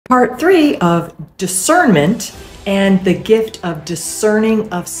Part 3 of discernment and the gift of discerning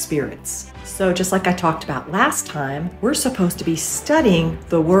of spirits. So just like I talked about last time, we're supposed to be studying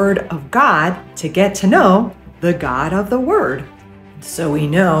the Word of God to get to know the God of the Word. So we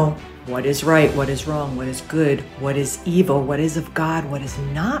know what is right, what is wrong, what is good, what is evil, what is of God, what is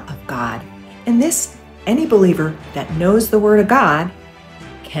not of God. And this, any believer that knows the Word of God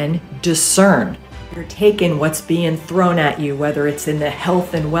can discern. You're taking what's being thrown at you, whether it's in the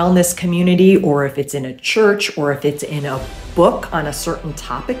health and wellness community, or if it's in a church, or if it's in a book on a certain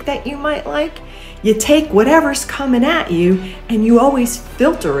topic that you might like. You take whatever's coming at you and you always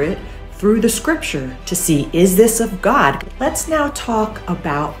filter it through the scripture to see, is this of God? Let's now talk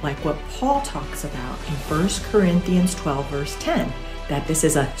about like what Paul talks about in 1 Corinthians 12, verse 10, that this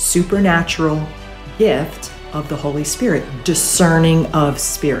is a supernatural gift of the Holy Spirit, discerning of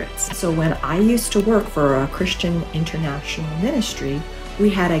spirits. So when I used to work for a Christian international ministry, we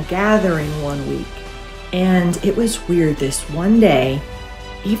had a gathering one week, and it was weird. This one day,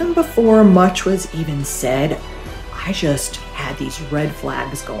 even before much was even said, I just had these red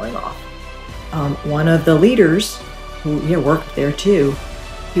flags going off. One of the leaders who worked there too,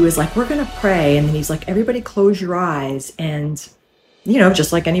 he was like, we're gonna pray, and then he's like, everybody close your eyes, and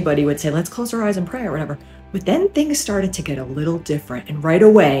just like anybody would say, let's close our eyes and pray or whatever. But then things started to get a little different. And right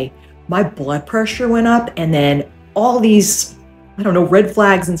away, my blood pressure went up. And then all these, red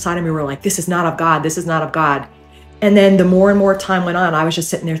flags inside of me were like, this is not of God. This is not of God. And then the more and more time went on, I was just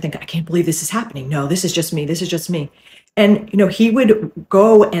sitting there thinking, I can't believe this is happening. No, this is just me. This is just me. And, he would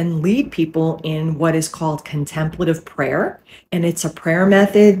go and lead people in what is called contemplative prayer. And it's a prayer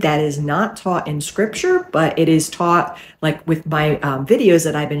method that is not taught in scripture, but it is taught like with my videos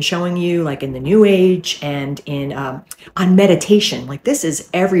that I've been showing you, like in the New Age and in on meditation. Like this is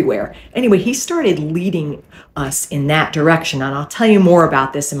everywhere. Anyway, he started leading us in that direction. And I'll tell you more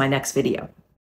about this in my next video.